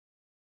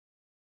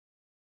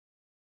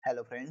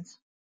Hello friends,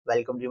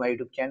 welcome to my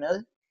YouTube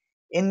channel.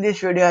 In this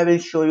video I will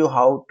show you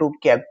how to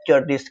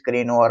capture the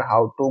screen or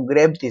how to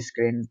grab the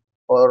screen,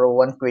 or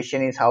one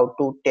question is how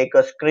to take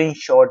a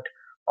screenshot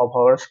of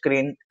our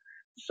screen.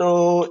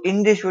 So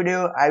in this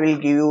video I will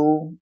give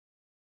you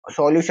a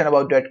solution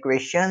about that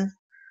question.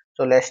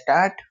 So let's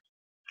start.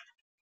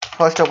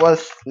 First of all,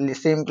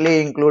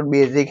 simply include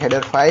basic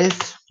header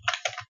files,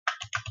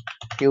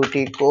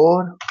 Qt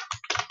core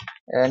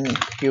and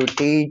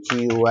Qt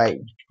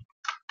GUI.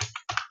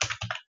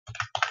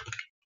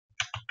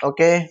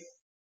 Okay,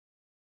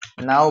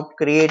 now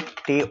create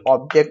the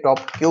object of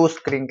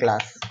QScreen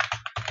class.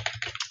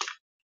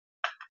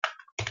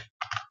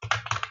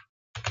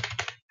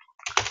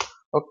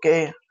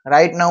 Okay,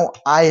 right now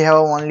I have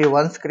only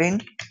one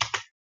screen,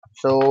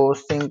 so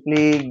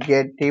simply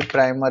get the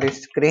primary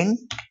screen,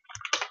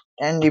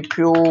 and if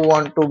you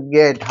want to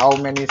get how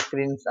many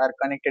screens are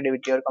connected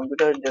with your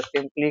computer, just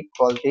simply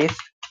call this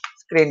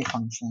screen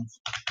functions.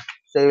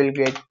 So you will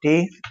get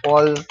the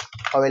all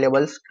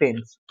available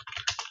screens.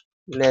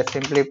 Let's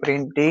simply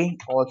print the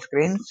all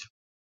screens.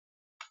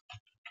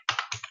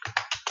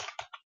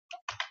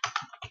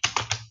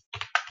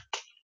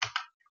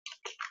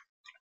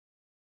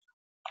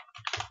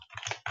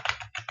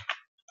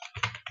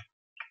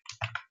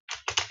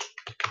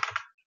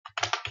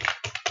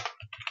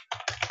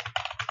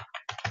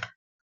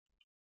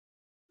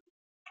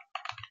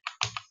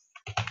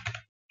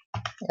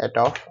 Out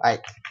of I.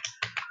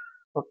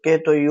 Okay,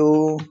 so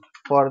you,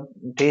 for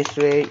this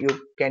way you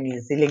can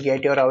easily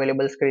get your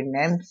available screen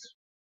names.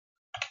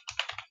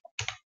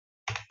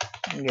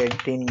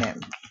 Get the name.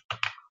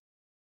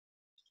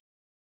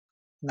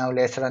 Now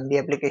let's run the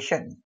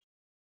application.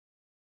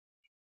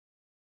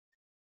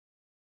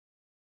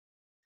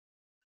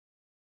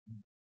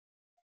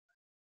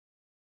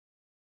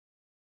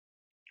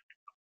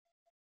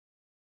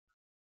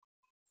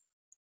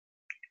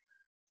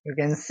 You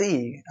can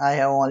see I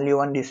have only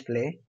one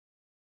display.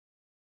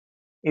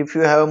 If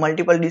you have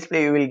multiple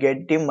display, you will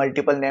get the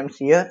multiple names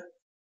here.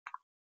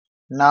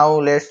 Now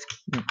let's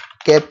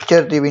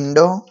capture the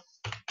window.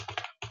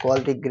 Call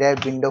the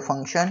grab window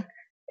function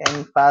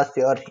and pass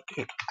your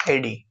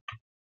ID,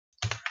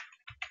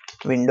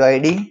 window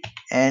ID,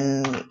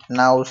 and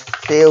now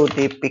save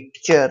the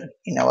picture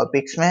in our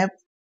pixmap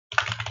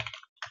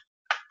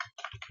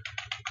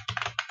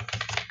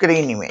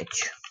screen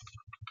image.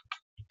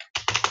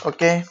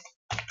 Okay,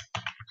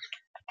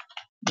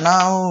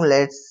 now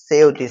let's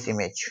save this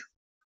image,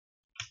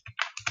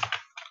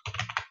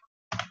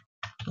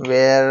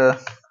 where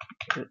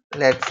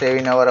let's save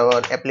in our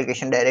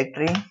application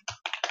directory,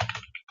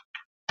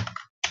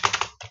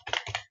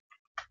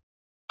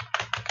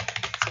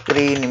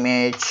 screen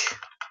image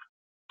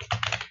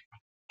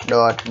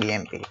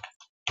 .bmp.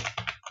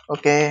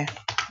 Okay,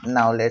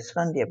 now let's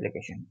run the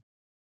application.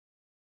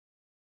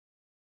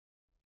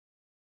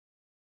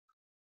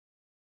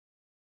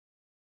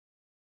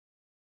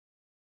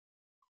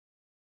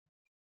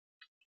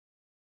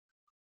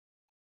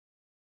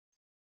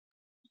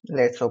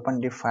 Let's open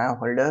the file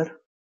folder.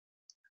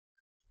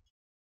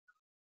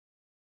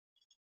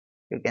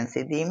 You can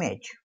see the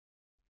image,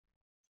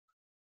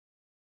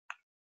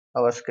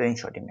 our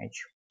screenshot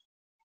image.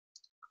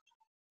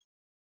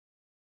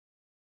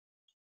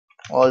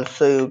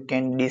 Also you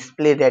can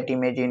display that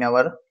image in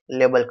our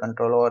label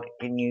control or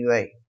in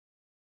UI.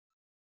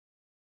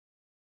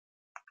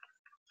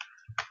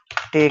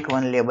 Take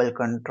one label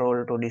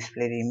control to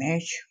display the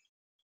image.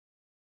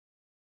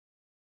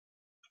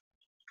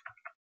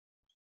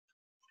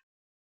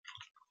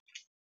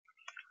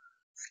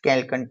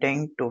 Scale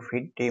content to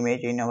fit the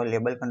image in our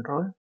label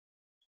control,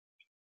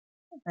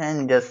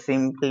 and just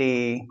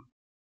simply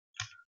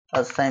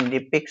assign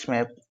the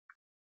pixmap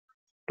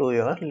to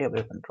your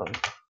label control.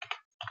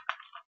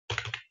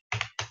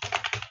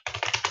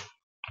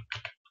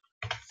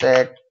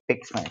 Set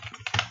pixmap.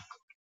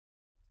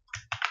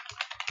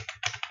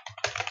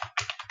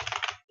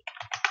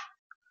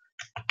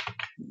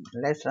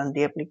 Let's run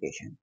the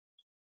application.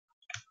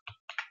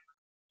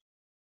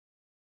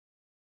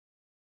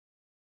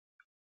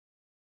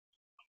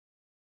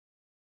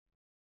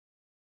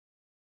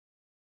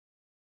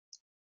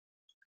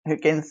 You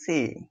can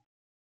see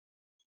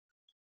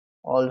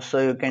also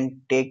you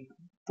can take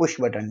push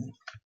button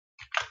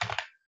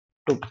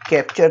to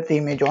capture the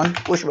image on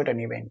push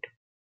button event.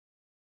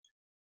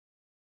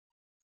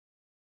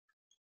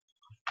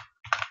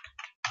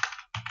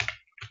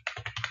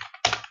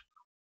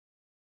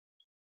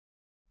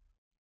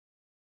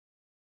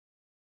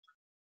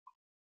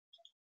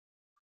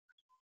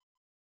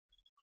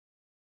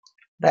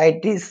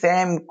 Write the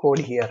same code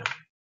here.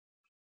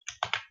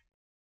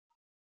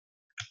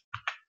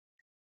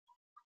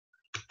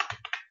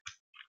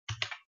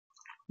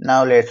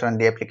 Now let's run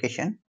the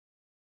application.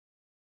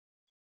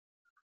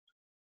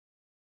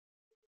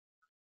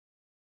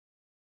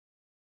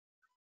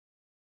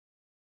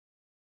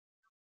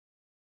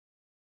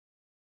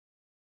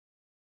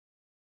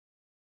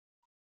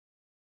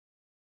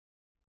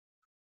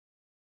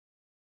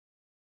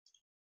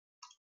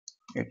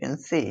 You can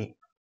see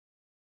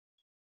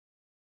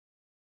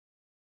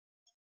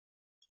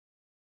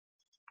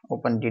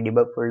Open the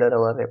debug folder,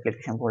 our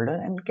application folder,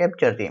 and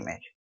capture the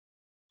image.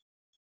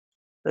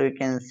 So you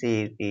can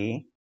see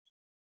the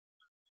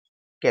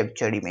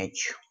captured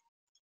image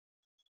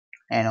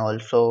and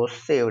also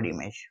saved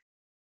image.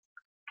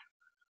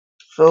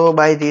 So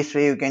by this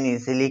way you can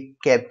easily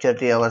capture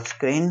our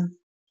screen,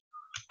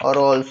 or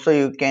also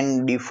you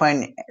can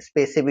define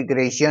specific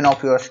region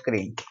of your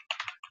screen.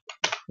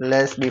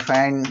 Let's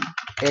define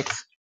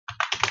x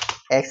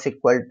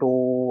equal to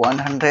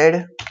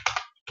 100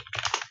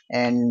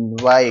 and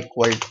y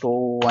equal to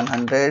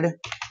 100,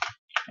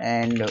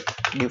 and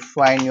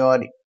define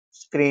your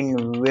screen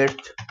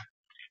width,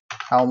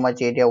 how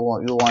much area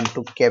you want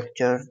to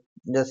capture.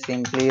 Just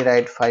simply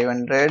write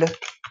 500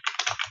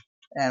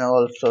 and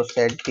also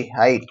set the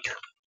height.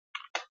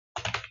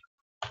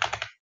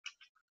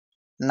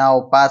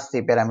 Now pass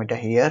the parameter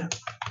here,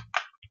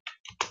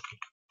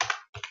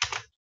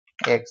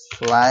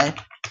 xy,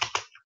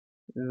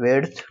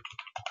 width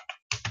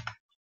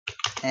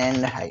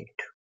and height.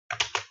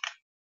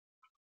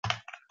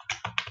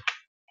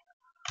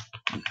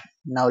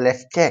 Now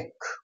let's check.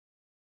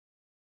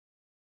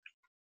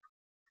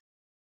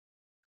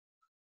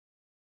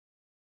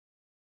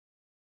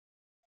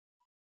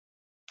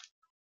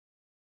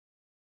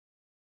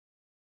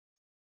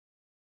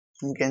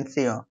 You can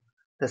see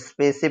the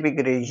specific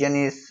region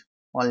is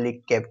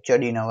only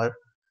captured in our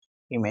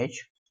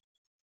image.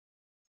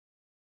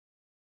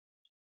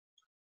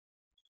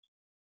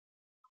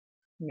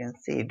 You can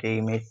see the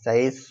image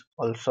size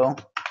also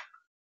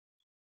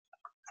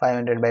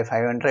 500 by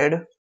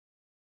 500.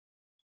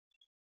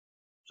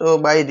 So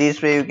by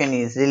this way you can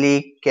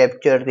easily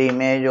capture the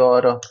image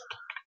or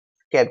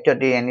capture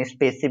any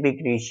specific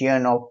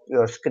region of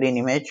your screen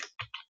image,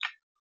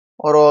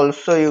 or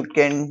also you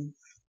can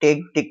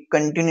take the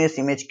continuous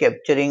image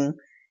capturing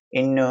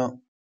in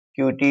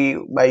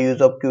Qt by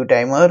use of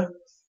QTimer.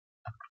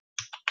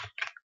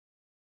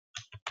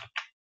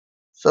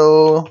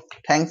 So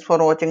thanks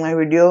for watching my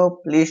video.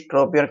 Please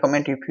drop your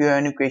comment if you have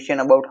any question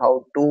about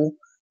how to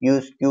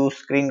use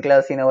QScreen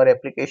class in our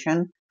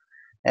application,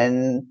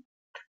 and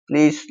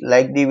please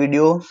like the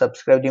video,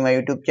 subscribe to my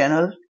YouTube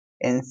channel,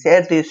 and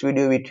share this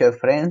video with your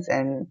friends,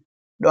 and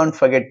don't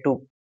forget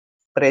to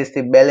press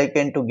the bell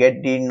icon to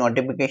get the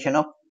notification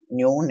of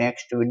new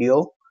next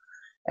video.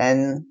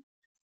 And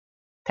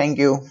thank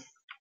you.